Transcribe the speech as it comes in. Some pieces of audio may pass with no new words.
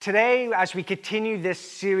Today, as we continue this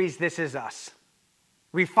series, This Is Us,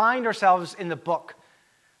 we find ourselves in the book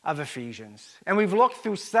of Ephesians. And we've looked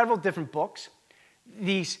through several different books.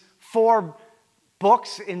 These 4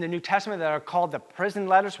 books in the New Testament that are called the prison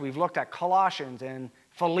letters. We've looked at Colossians and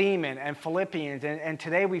Philemon and Philippians. And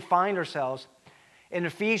today we find ourselves in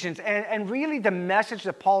Ephesians. And really the message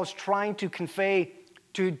that Paul is trying to convey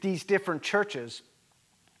to these different churches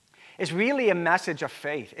is really a message of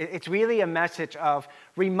faith. It's really a message of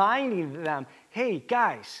reminding them, hey,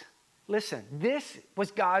 guys, listen, this was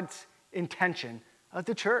God's intention of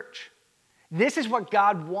the church. This is what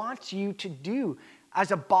God wants you to do as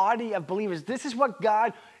a body of believers. This is what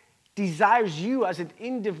God desires you as an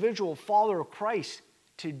individual follower of Christ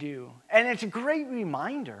to do. And it's a great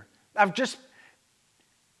reminder of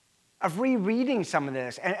rereading some of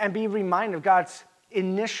this and be reminded of God's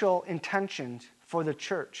initial intentions for the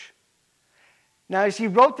church. Now, as he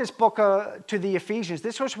wrote this book to the Ephesians,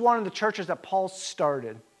 this was one of the churches that Paul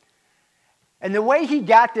started. And the way he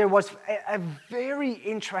got there was a very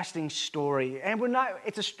interesting story. And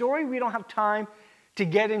it's a story we don't have time to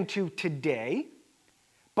get into today.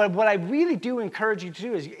 But what I really do encourage you to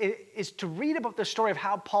do is to read about the story of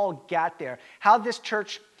how Paul got there, how this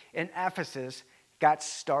church in Ephesus got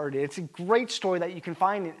started. It's a great story that you can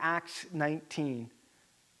find in Acts 19.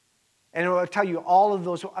 And it will tell you all of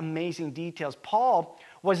those amazing details. Paul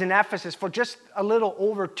was in Ephesus for just a little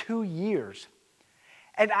over 2 years.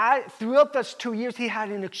 And throughout those 2 years, he had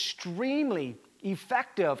an extremely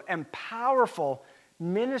effective and powerful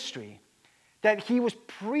ministry that he was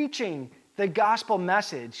preaching the gospel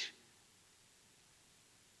message.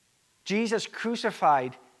 Jesus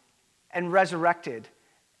crucified and resurrected.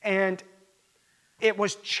 And it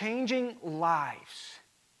was changing lives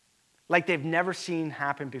like they've never seen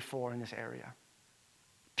happen before in this area.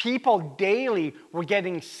 People daily were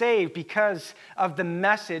getting saved because of the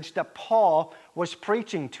message that Paul was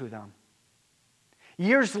preaching to them.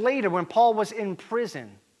 Years later, when Paul was in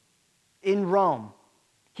prison in Rome,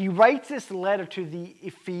 he writes this letter to the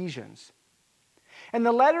Ephesians. And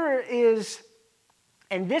this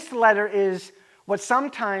letter is what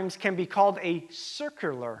sometimes can be called a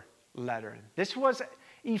circular letter.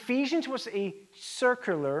 Ephesians was a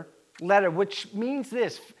circular letter, which means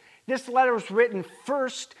this. This letter was written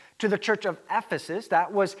first to the church of Ephesus.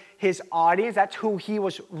 That was his audience. That's who he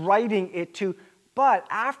was writing it to. But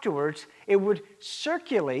afterwards, it would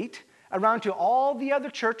circulate around to all the other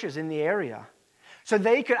churches in the area so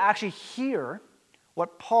they could actually hear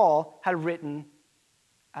what Paul had written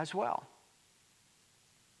as well.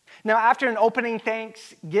 Now, after an opening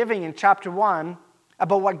thanksgiving in chapter 1,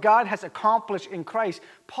 about what God has accomplished in Christ,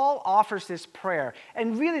 Paul offers this prayer.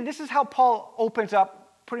 And really, this is how Paul opens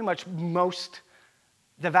up pretty much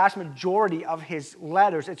the vast majority of his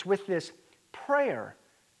letters. It's with this prayer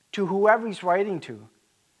to whoever he's writing to.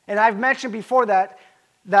 And I've mentioned before that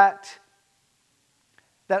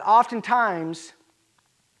oftentimes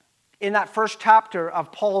in that first chapter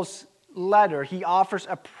of Paul's letter, he offers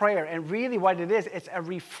a prayer. And really what it is, it's a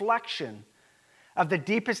reflection of the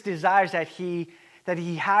deepest desires that he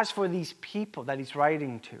has for these people that he's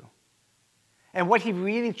writing to. And what he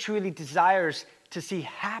really truly desires to see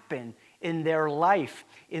happen in their life,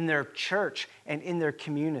 in their church, and in their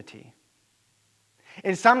community.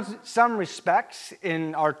 In some respects,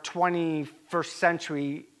 in our 21st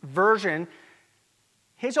century version,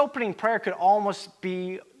 his opening prayer could almost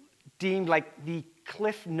be deemed like the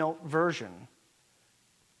Cliff Note version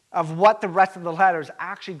of what the rest of the letter is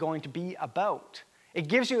actually going to be about. It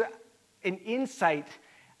gives you an inside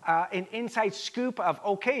scoop of,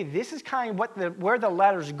 okay, this is kind of where the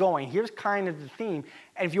letter's going. Here's kind of the theme.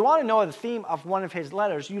 And if you want to know the theme of one of his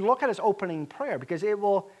letters, you look at his opening prayer because you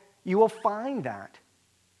will find that.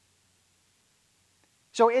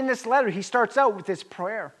 So in this letter, he starts out with this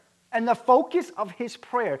prayer. And the focus of his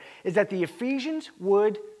prayer is that the Ephesians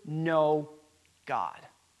would know God.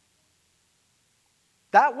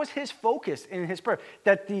 That was his focus in his prayer.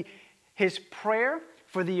 That his prayer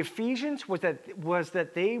for the Ephesians was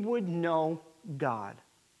that they would know God.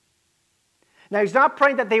 Now, he's not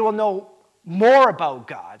praying that they will know more about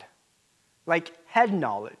God, like head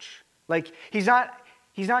knowledge. Like he's not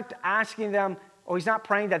asking them, or he's not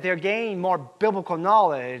praying that they'll gain more biblical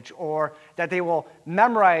knowledge or that they will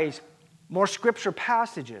memorize more scripture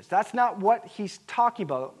passages. That's not what he's talking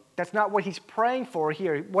about. That's not what he's praying for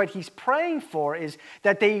here. What he's praying for is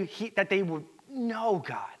that they would know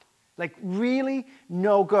God. Like really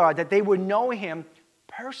know God, that they would know him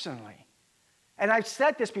personally. And I've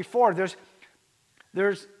said this before, there's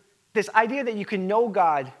this idea that you can know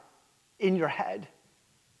God in your head.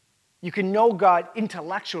 You can know God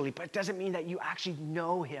intellectually, but it doesn't mean that you actually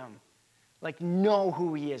know him. Like, know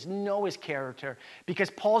who he is, know his character. Because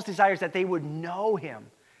Paul's desire is that they would know him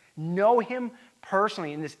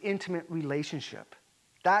personally in this intimate relationship.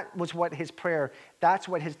 That was what his prayer, that's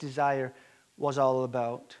what his desire was all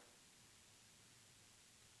about.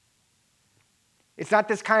 It's not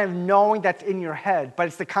this kind of knowing that's in your head, but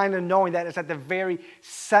it's the kind of knowing that is at the very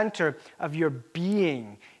center of your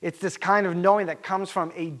being. It's this kind of knowing that comes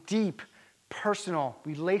from a deep, personal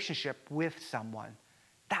relationship with someone.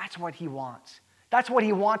 That's what he wants. That's what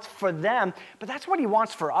he wants for them, but that's what he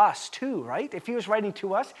wants for us too, right? If he was writing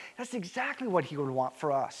to us, that's exactly what he would want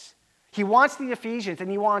for us. He wants the Ephesians,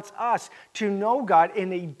 and he wants us to know God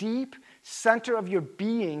in a deep, center of your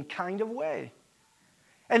being kind of way.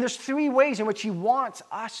 And there's three ways in which he wants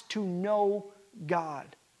us to know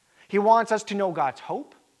God. He wants us to know God's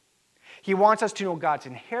hope. He wants us to know God's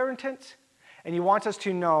inheritance. And he wants us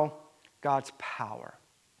to know God's power.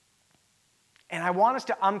 And I want us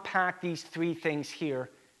to unpack these three things here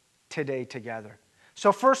today together.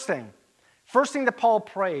 So first thing that Paul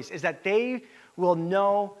prays is that they will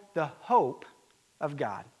know the hope of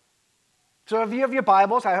God. So if you have your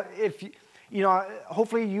Bibles,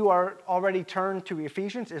 hopefully you are already turned to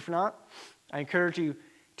Ephesians. If not, I encourage you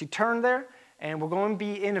to turn there. And we're going to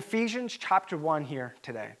be in Ephesians chapter 1 here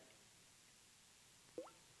today.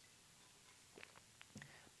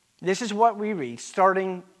 This is what we read,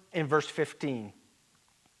 starting in verse 15.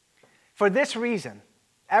 For this reason,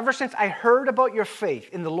 ever since I heard about your faith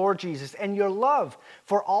in the Lord Jesus and your love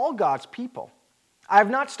for all God's people, I have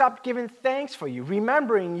not stopped giving thanks for you,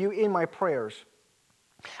 remembering you in my prayers.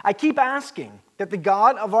 I keep asking that the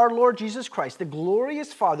God of our Lord Jesus Christ, the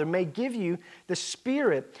glorious Father, may give you the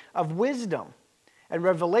spirit of wisdom and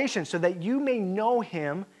revelation so that you may know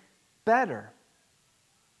him better.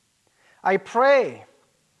 I pray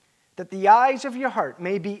that the eyes of your heart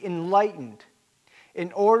may be enlightened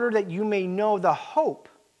in order that you may know the hope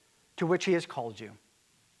to which he has called you.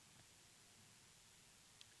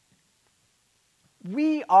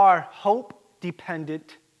 We are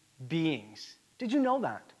hope-dependent beings. Did you know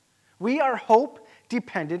that? We are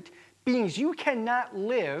hope-dependent beings. You cannot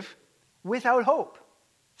live without hope.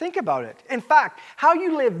 Think about it. In fact, how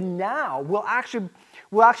you live now will actually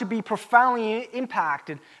be profoundly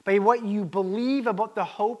impacted by what you believe about the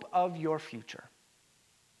hope of your future.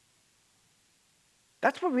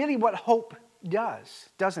 That's what hope does,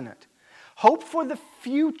 doesn't it? Hope for the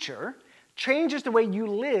future changes the way you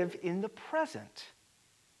live in the present.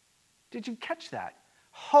 Did you catch that?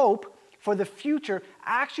 Hope for the future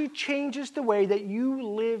actually changes the way that you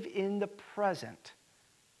live in the present.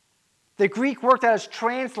 The Greek word that is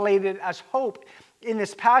translated as hope in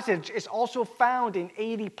this passage is also found in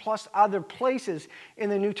 80 plus other places in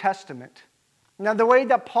the New Testament. Now, the way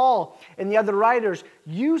that Paul and the other writers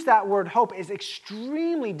use that word hope is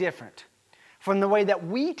extremely different from the way that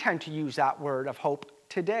we tend to use that word of hope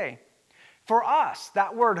today. For us,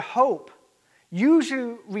 that word hope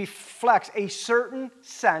usually reflects a certain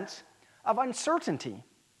sense of uncertainty.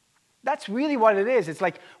 That's really what it is. It's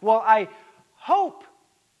like, well, I hope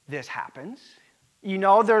this happens.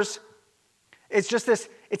 It's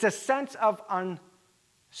a sense of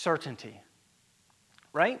uncertainty,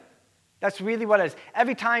 right? That's really what it is.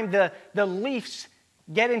 Every time the Leafs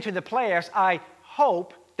get into the playoffs, I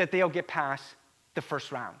hope that they'll get past the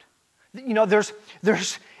first round.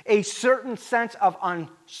 There's a certain sense of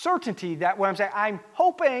uncertainty that when I'm saying, I'm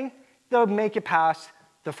hoping they'll make it past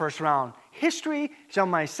the first round. History is on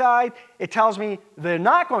my side. It tells me they're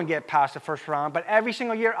not going to get past the first round, but every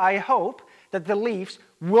single year I hope that the Leafs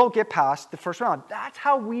will get past the first round. That's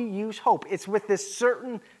how we use hope. It's with this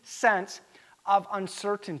certain sense of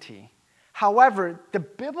uncertainty. However, the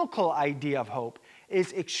biblical idea of hope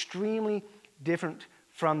is extremely different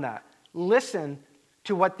from that. Listen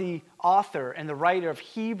to what the author and the writer of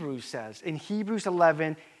Hebrews says. In Hebrews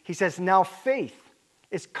 11, he says, now faith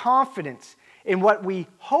is confidence in what we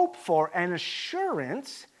hope for and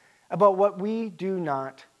assurance about what we do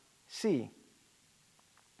not see.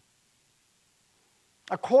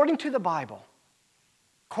 According to the Bible,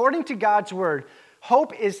 according to God's word,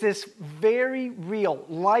 hope is this very real,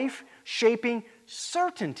 life-shaping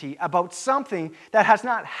certainty about something that has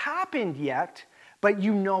not happened yet, but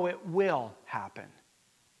you know it will happen.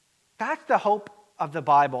 That's the hope of the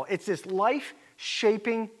Bible. It's this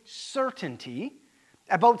life-shaping certainty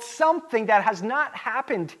about something that has not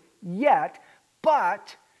happened yet,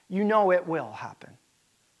 but you know it will happen.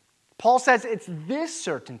 Paul says it's this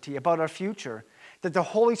certainty about our future that the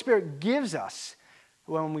Holy Spirit gives us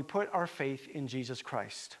when we put our faith in Jesus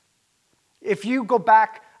Christ. If you go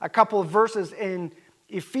back a couple of verses in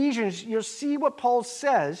Ephesians, you'll see what Paul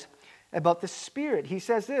says about the Spirit. He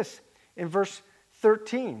says this in verse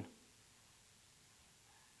 13.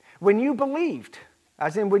 When you believed,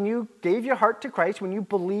 as in when you gave your heart to Christ, when you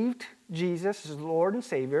believed Jesus as Lord and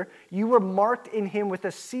Savior, you were marked in him with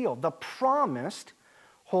a seal, the promised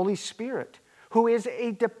Holy Spirit, who is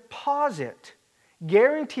a deposit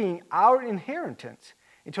guaranteeing our inheritance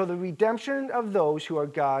until the redemption of those who are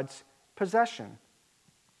God's possession.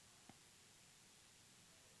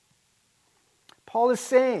 Paul is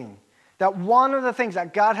saying that one of the things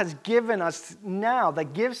that God has given us now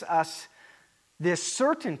that gives us this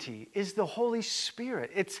certainty is the Holy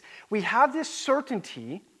Spirit. We have this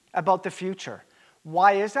certainty about the future.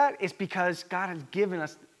 Why is that? It's because God has given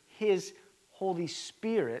us his Holy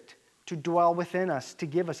Spirit to dwell within us, to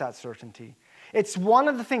give us that certainty. It's one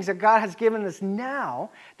of the things that God has given us now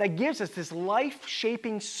that gives us this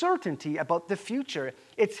life-shaping certainty about the future.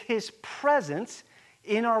 It's his presence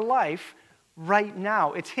in our life right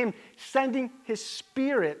now. It's him sending his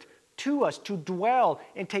Spirit to us to dwell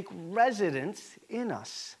and take residence in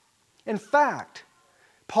us. In fact,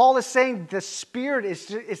 Paul is saying the Spirit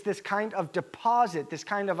is this kind of deposit, this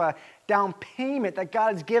kind of a down payment that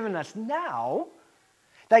God has given us now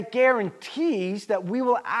that guarantees that we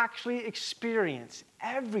will actually experience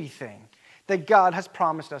everything that God has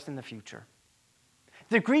promised us in the future.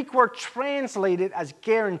 The Greek word translated as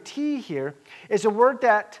guarantee here is a word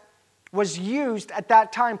that was used at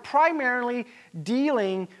that time primarily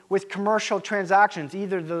dealing with commercial transactions,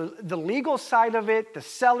 either the legal side of it, the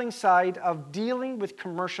selling side of dealing with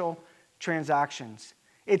commercial transactions.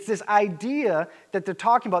 It's this idea that they're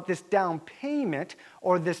talking about, this down payment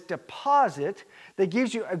or this deposit that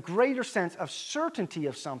gives you a greater sense of certainty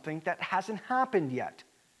of something that hasn't happened yet,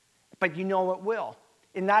 but you know it will.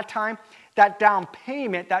 In that time, that down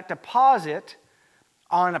payment, that deposit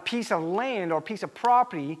on a piece of land or a piece of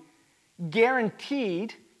property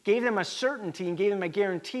guaranteed, gave them a certainty and gave them a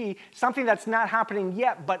guarantee, something that's not happening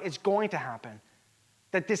yet, but it's going to happen.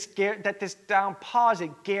 That this down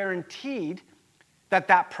deposit guaranteed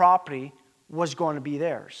that property was going to be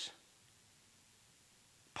theirs.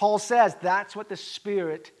 Paul says that's what the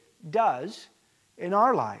Spirit does in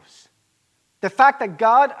our lives. The fact that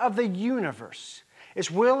God of the universe is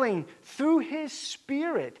willing, through his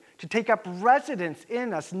Spirit, to take up residence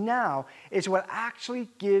in us now is what actually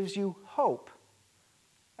gives you hope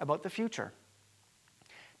about the future.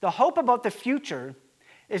 The hope about the future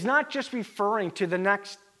is not just referring to the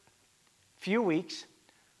next few weeks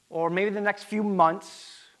or maybe the next few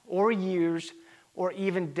months or years or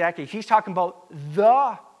even decades. He's talking about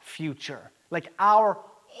the future, like our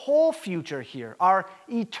whole future here, our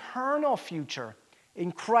eternal future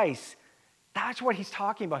in Christ. That's what he's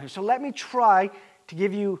talking about here. So let me try to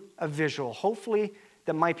give you a visual, hopefully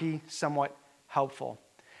that might be somewhat helpful.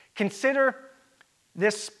 Consider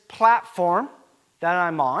this platform that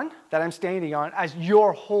I'm on, that I'm standing on, as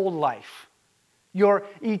your whole life, your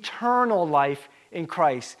eternal life in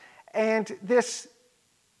Christ. And this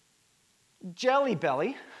jelly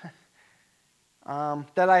belly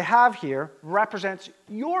that I have here represents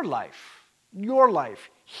your life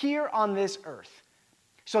here on this earth.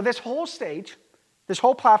 So this whole stage, this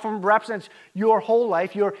whole platform represents your whole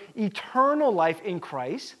life, your eternal life in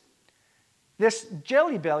Christ. This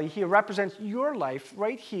jelly belly here represents your life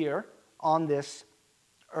right here on this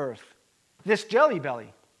earth. This jelly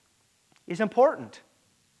belly is important.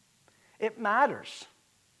 It matters.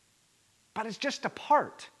 But it's just a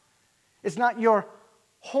part. It's not your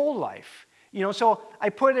whole life. So I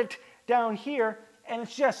put it down here, and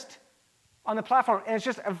it's just on the platform, and it's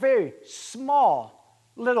just a very small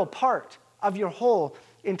little part of your whole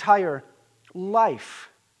entire life.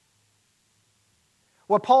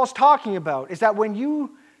 What Paul's talking about is that when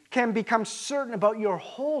you can become certain about your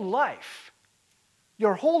whole life,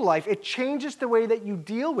 it changes the way that you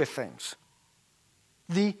deal with things.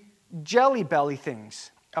 The jelly belly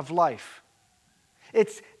things of life.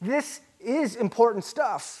 This is important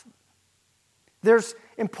stuff. There's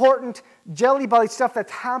important jelly belly stuff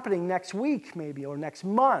that's happening next week maybe, or next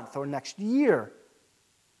month, or next year.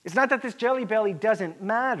 It's not that this jelly belly doesn't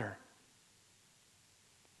matter.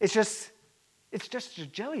 It's just your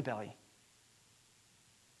jelly belly.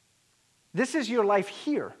 This is your life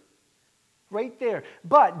here, right there.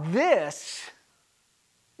 But this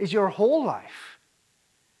is your whole life.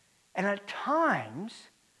 And at times,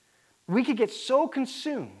 we could get so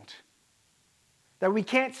consumed that we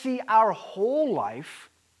can't see our whole life,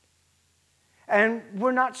 and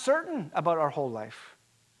we're not certain about our whole life.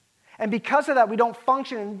 And because of that, we don't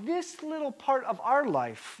function in this little part of our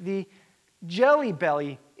life, the jelly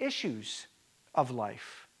belly issues of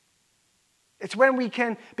life. It's when we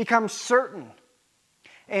can become certain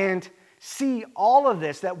and see all of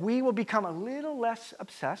this that we will become a little less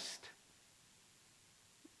obsessed,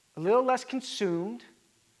 a little less consumed,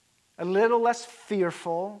 a little less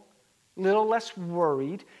fearful, a little less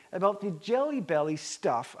worried about the jelly-belly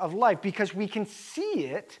stuff of life, because we can see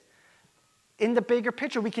it in the bigger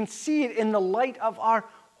picture. We can see it in the light of our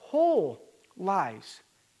whole lives.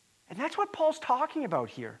 And that's what Paul's talking about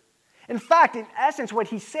here. In fact, in essence, what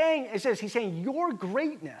he's saying is this. He's saying your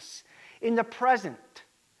greatness in the present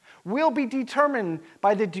will be determined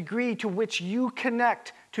by the degree to which you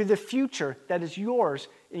connect to the future that is yours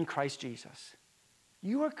in Christ Jesus.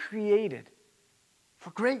 You are created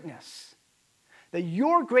for greatness. That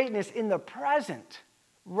your greatness in the present,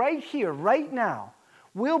 right here, right now,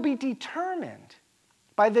 will be determined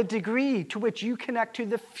by the degree to which you connect to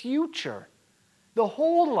the future, the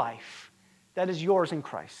whole life that is yours in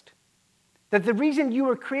Christ. That the reason you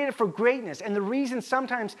were created for greatness, and the reason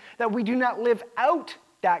sometimes that we do not live out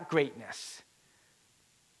that greatness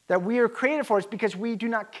that we are created for, is because we do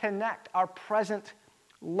not connect our present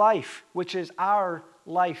life, which is our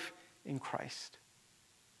life in Christ.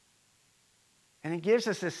 And it gives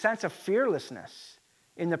us this sense of fearlessness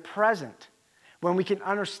in the present when we can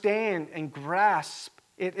understand and grasp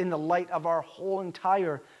it in the light of our whole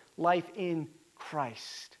entire life in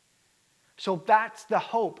Christ. So that's the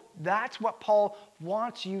hope. That's what Paul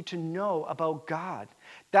wants you to know about God.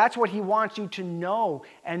 That's what he wants you to know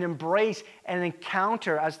and embrace and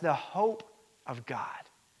encounter as the hope of God.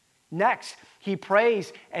 Next, he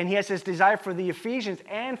prays and he has this desire for the Ephesians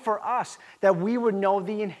and for us that we would know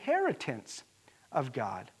the inheritance of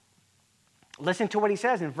God. Listen to what he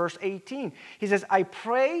says in verse 18. He says, I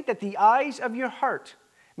pray that the eyes of your heart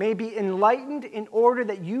may be enlightened in order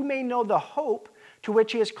that you may know the hope to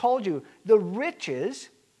which he has called you, the riches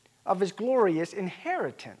of his glorious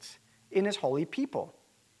inheritance in his holy people.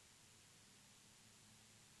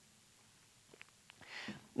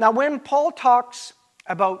 Now, when Paul talks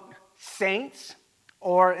about saints,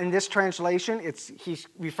 or in this translation, he's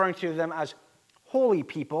referring to them as holy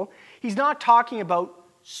people, he's not talking about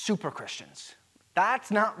super Christians.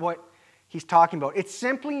 That's not what he's talking about. It's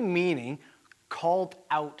simply meaning called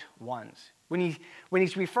out ones. When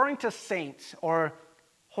he's referring to saints or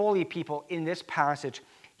holy people in this passage,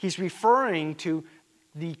 he's referring to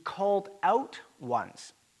the called out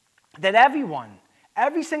ones. That everyone,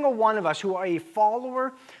 every single one of us who are a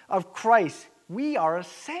follower of Christ, we are a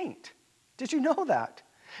saint. Did you know that?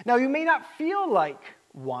 Now, you may not feel like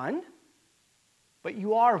one, but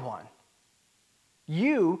you are one.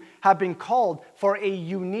 You have been called for a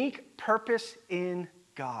unique purpose in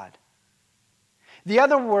God. The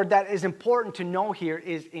other word that is important to know here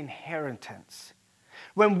is inheritance.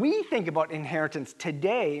 When we think about inheritance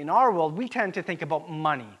today in our world, we tend to think about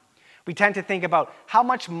money. We tend to think about how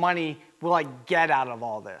much money will I get out of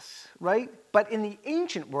all this, right? But in the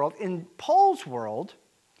ancient world, in Paul's world,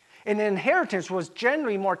 an inheritance was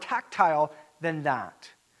generally more tactile than that.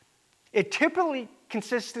 It typically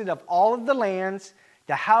consisted of all of the lands,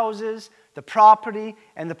 the houses, the property,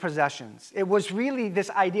 and the possessions. It was really this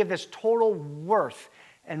idea of this total worth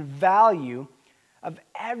and value of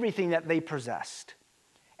everything that they possessed.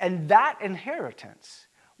 And that inheritance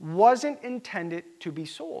wasn't intended to be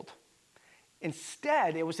sold.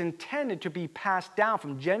 Instead, it was intended to be passed down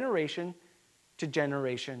from generation to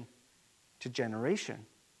generation to generation.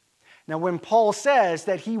 Now, when Paul says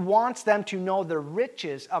that he wants them to know the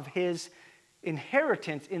riches of his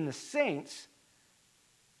inheritance in the saints,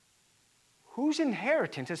 whose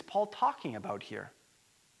inheritance is Paul talking about here?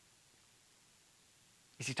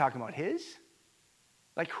 Is he talking about his?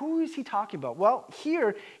 Like, who is he talking about? Well,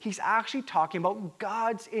 here he's actually talking about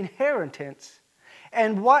God's inheritance.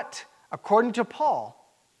 And what, according to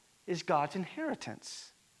Paul, is God's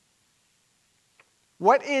inheritance?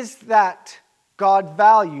 What is that God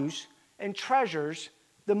values and treasures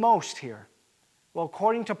the most here? Well,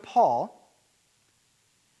 according to Paul,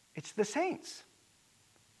 it's the saints.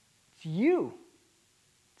 It's you.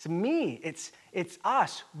 It's me. It's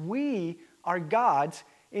us. We are God's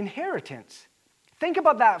inheritance. Think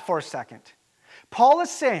about that for a second. Paul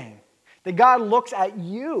is saying that God looks at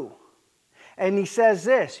you and he says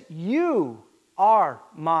this, you are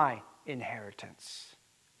my inheritance.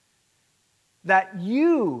 That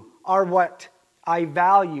you are what I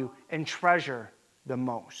value and treasure the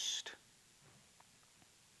most.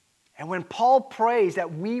 And when Paul prays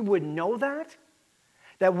that we would know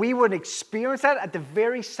that we would experience that at the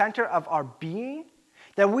very center of our being,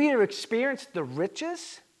 that we would experience the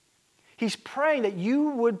riches, he's praying that you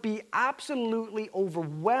would be absolutely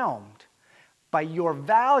overwhelmed by your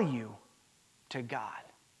value to God.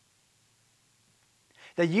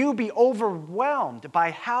 That you be overwhelmed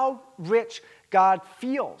by how rich God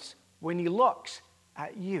feels when he looks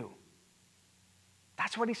at you.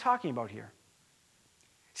 That's what he's talking about here.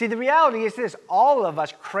 See, the reality is this: all of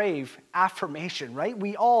us crave affirmation, right?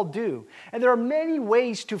 We all do. And there are many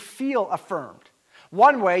ways to feel affirmed.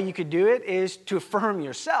 One way you could do it is to affirm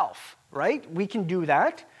yourself, right? We can do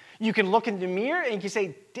that. You can look in the mirror and you can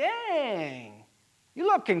say, dang, you're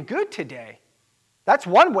looking good today. That's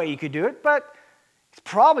one way you could do it, but it's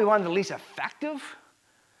probably one of the least effective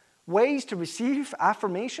ways to receive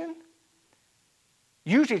affirmation.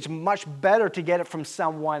 Usually it's much better to get it from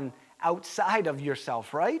someone outside of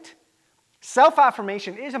yourself, right?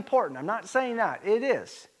 Self-affirmation is important. I'm not saying that. It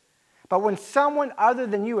is. But when someone other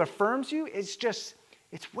than you affirms you,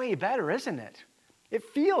 it's way better, isn't it? It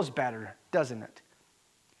feels better, doesn't it?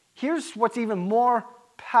 Here's what's even more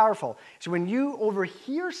powerful. So when you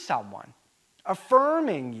overhear someone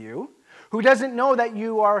affirming you who doesn't know that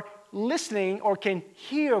you are listening or can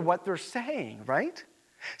hear what they're saying, right?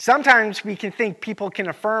 Sometimes we can think people can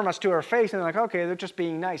affirm us to our face and they're like, okay, they're just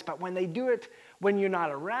being nice. But when they do it when you're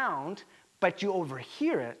not around, but you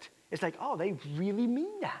overhear it, it's like, oh, they really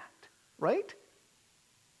mean that, right?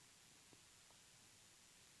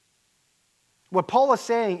 What Paul is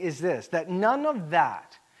saying is this, that none of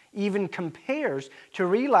that even compares to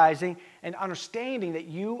realizing and understanding that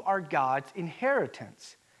you are God's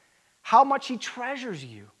inheritance. How much he treasures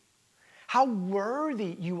you. How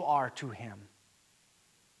worthy you are to him.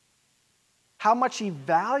 How much he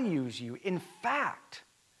values you. In fact,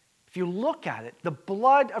 if you look at it, the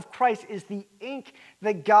blood of Christ is the ink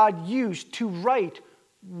that God used to write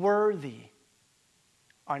worthy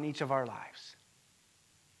on each of our lives.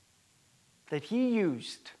 That he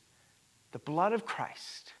used the blood of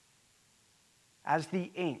Christ as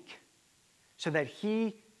the ink so that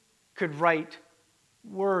he could write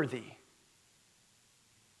worthy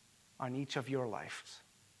on each of your lives.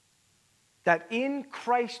 That in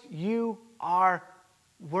Christ you are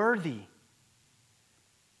worthy.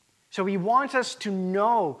 So he wants us to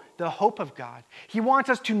know the hope of God. He wants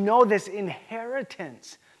us to know this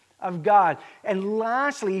inheritance of God. And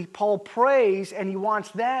lastly, Paul prays and he wants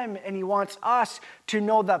them and he wants us to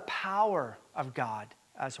know the power of God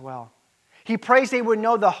as well. He prays they would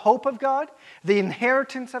know the hope of God, the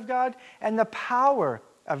inheritance of God, and the power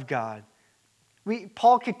of God.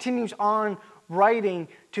 Paul continues on writing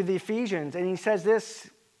to the Ephesians, and he says this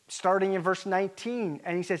starting in verse 19,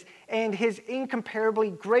 and he says, and his incomparably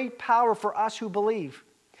great power for us who believe.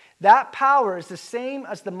 That power is the same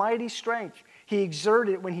as the mighty strength he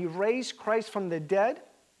exerted when he raised Christ from the dead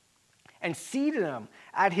and seated him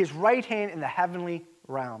at his right hand in the heavenly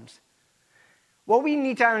realms. What we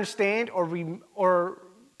need to understand or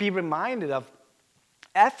be reminded of,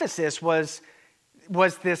 Ephesus was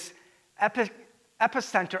this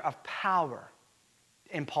epicenter of power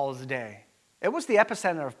in Paul's day. It was the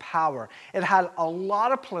epicenter of power. It had a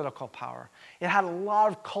lot of political power. It had a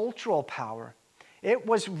lot of cultural power. It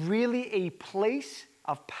was really a place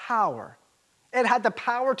of power. It had the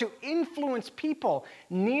power to influence people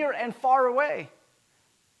near and far away.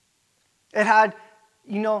 It had,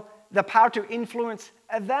 the power to influence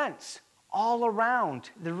events all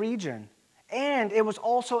around the region. And it was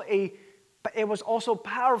also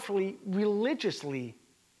powerfully religiously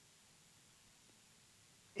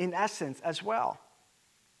in essence as well.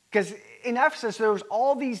 Because in Ephesus, there was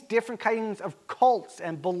all these different kinds of cults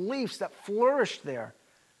and beliefs that flourished there.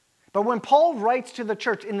 But when Paul writes to the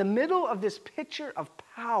church in the middle of this picture of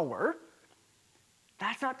power,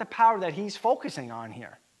 that's not the power that he's focusing on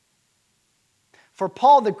here. For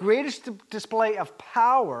Paul, the greatest display of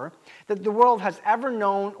power that the world has ever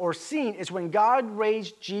known or seen is when God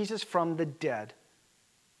raised Jesus from the dead.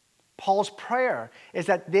 Paul's prayer is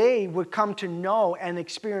that they would come to know and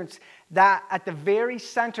experience that at the very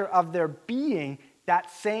center of their being,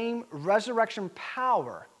 that same resurrection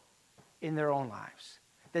power in their own lives.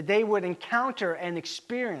 That they would encounter and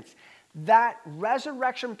experience that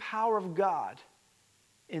resurrection power of God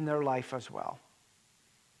in their life as well.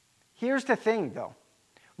 Here's the thing, though.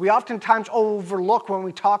 We oftentimes overlook when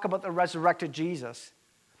we talk about the resurrected Jesus.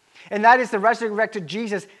 And that is the resurrected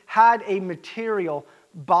Jesus had a material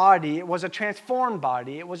body. It was a transformed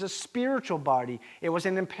body. It was a spiritual body. It was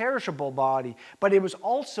an imperishable body. But it was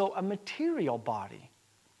also a material body.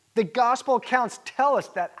 The gospel accounts tell us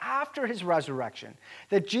that after his resurrection,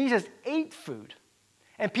 that Jesus ate food.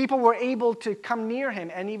 And people were able to come near him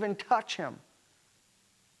and even touch him.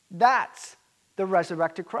 That's the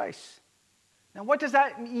resurrected Christ. Now, what does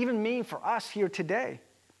that even mean for us here today?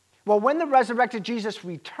 Well, when the resurrected Jesus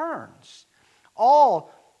returns,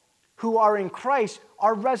 all who are in Christ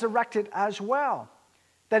are resurrected as well.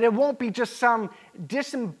 That it won't be just some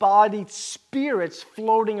disembodied spirits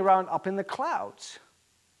floating around up in the clouds.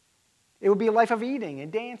 It will be a life of eating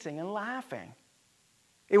and dancing and laughing.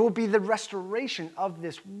 It will be the restoration of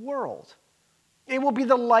this world. It will be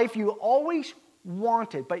the life you always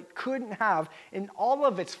wanted but couldn't have in all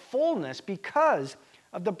of its fullness because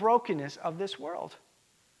of the brokenness of this world.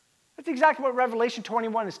 That's exactly what Revelation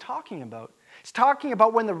 21 is talking about. It's talking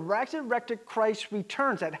about when the resurrected Christ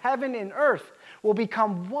returns, that heaven and earth will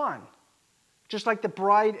become one, just like the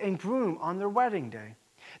bride and groom on their wedding day.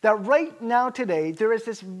 That right now today, there is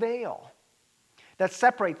this veil that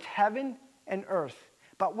separates heaven and earth.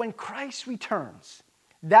 But when Christ returns,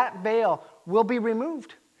 that veil will be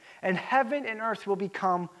removed, and heaven and earth will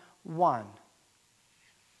become one.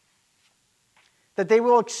 That they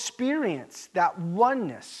will experience that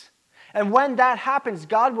oneness. And when that happens,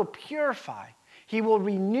 God will purify, He will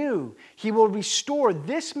renew, He will restore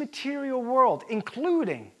this material world,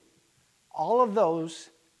 including all of those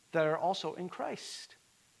that are also in Christ.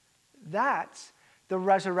 That's the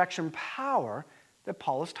resurrection power that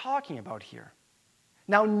Paul is talking about here.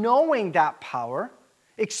 Now, knowing that power,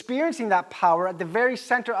 experiencing that power at the very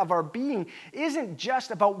center of our being isn't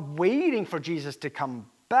just about waiting for Jesus to come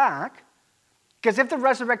back. Because if the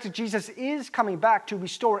resurrected Jesus is coming back to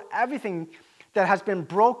restore everything that has been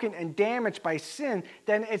broken and damaged by sin,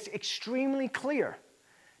 then it's extremely clear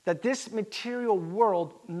that this material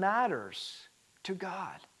world matters to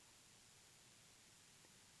God.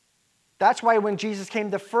 That's why when Jesus came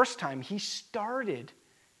the first time, He started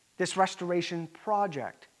this restoration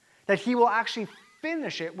project, that He will actually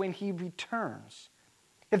finish it when He returns.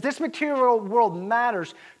 If this material world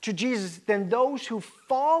matters to Jesus, then those who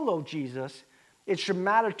follow Jesus, it should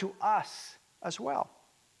matter to us as well.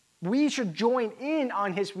 We should join in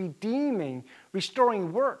on His redeeming,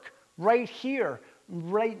 restoring work right here,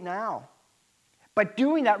 right now. But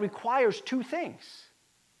doing that requires two things.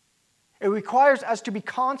 It requires us to be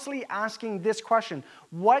constantly asking this question: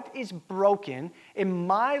 what is broken in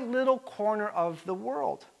my little corner of the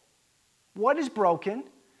world? What is broken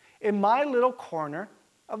in my little corner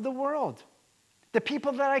of the world? The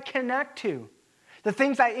people that I connect to, the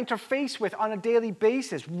things I interface with on a daily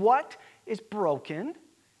basis. What is broken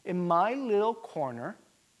in my little corner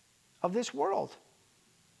of this world?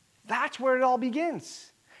 That's where it all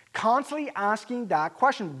begins. Constantly asking that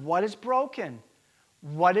question: what is broken?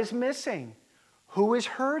 What is missing? Who is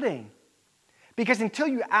hurting? Because until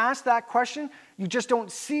you ask that question, you just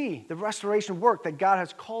don't see the restoration work that God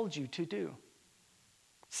has called you to do.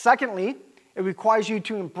 Secondly, it requires you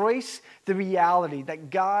to embrace the reality that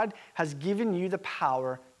God has given you the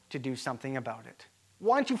power to do something about it.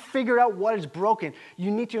 Once you figure out what is broken, you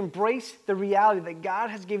need to embrace the reality that God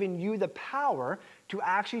has given you the power to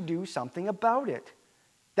actually do something about it.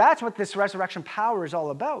 That's what this resurrection power is all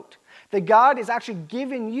about. That God is actually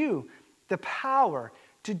giving you the power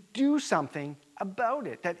to do something about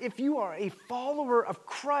it. That if you are a follower of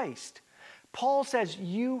Christ, Paul says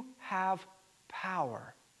you have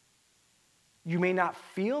power. You may not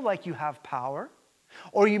feel like you have power,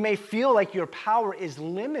 or you may feel like your power is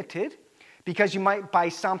limited because you might buy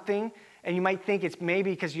something and you might think it's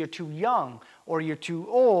maybe because you're too young, or you're too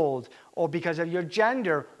old, or because of your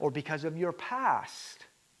gender, or because of your past.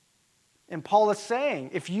 And Paul is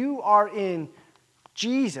saying, if you are in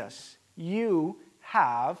Jesus, you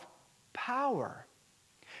have power.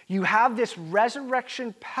 You have this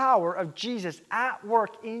resurrection power of Jesus at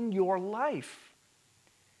work in your life.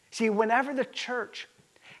 See, whenever the church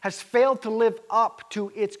has failed to live up to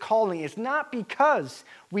its calling, it's not because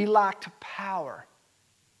we lacked power.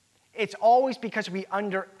 It's always because we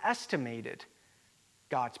underestimated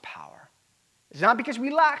God's power. It's not because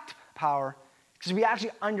we lacked power, because we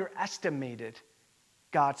actually underestimated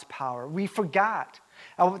God's power. We forgot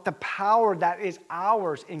about the power that is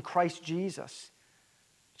ours in Christ Jesus.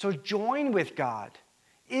 So join with God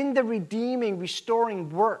in the redeeming, restoring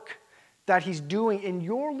work that He's doing in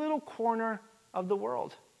your little corner of the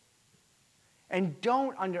world. And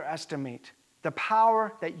don't underestimate the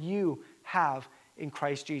power that you have in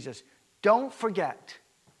Christ Jesus. Don't forget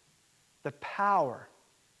the power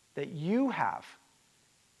that you have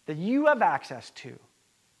access to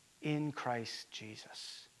in Christ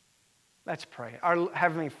Jesus. Let's pray. Our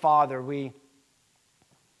Heavenly Father, we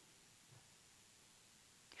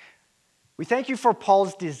thank you for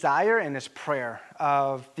Paul's desire in his prayer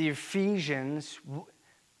of the Ephesians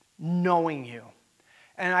knowing you.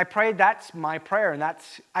 And I pray that's my prayer, and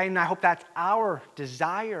I hope that's our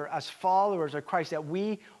desire as followers of Christ, that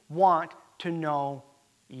we want to know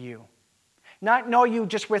you. Not know you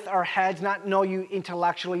just with our heads, not know you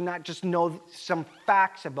intellectually, not just know some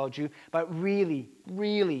facts about you, but really,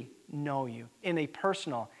 really know you in a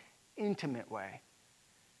personal, intimate way.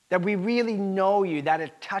 That we really know you, that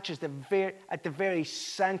it touches at the very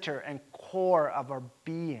center and core of our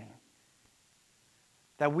being.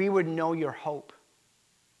 That we would know your hope,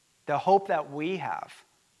 the hope that we have.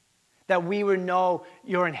 That we would know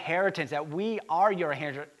your inheritance, that we are your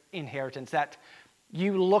inheritance, that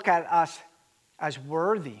you look at us as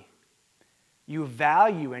worthy. You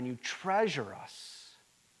value and you treasure us.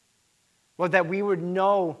 Well, that we would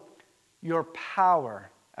know your power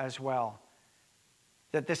as well.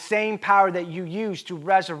 That the same power that you use to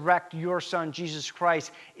resurrect your Son, Jesus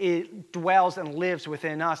Christ, it dwells and lives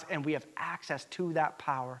within us, and we have access to that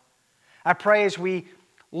power. I pray as we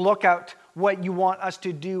look at what you want us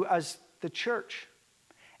to do as the church,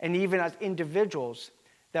 and even as individuals,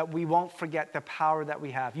 that we won't forget the power that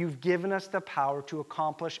we have. You've given us the power to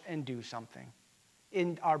accomplish and do something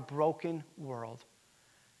in our broken world.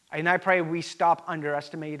 And I pray we stop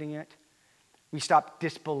underestimating it. We stop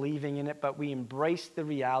disbelieving in it, but we embrace the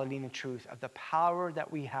reality and the truth of the power that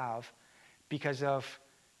we have because of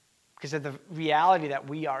the reality that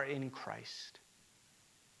we are in Christ.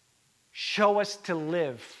 Show us to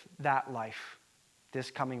live that life this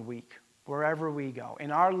coming week, wherever we go,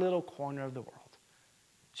 in our little corner of the world,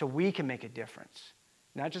 so we can make a difference,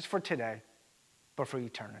 not just for today, but for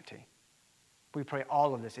eternity. We pray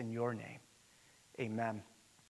all of this in your name. Amen.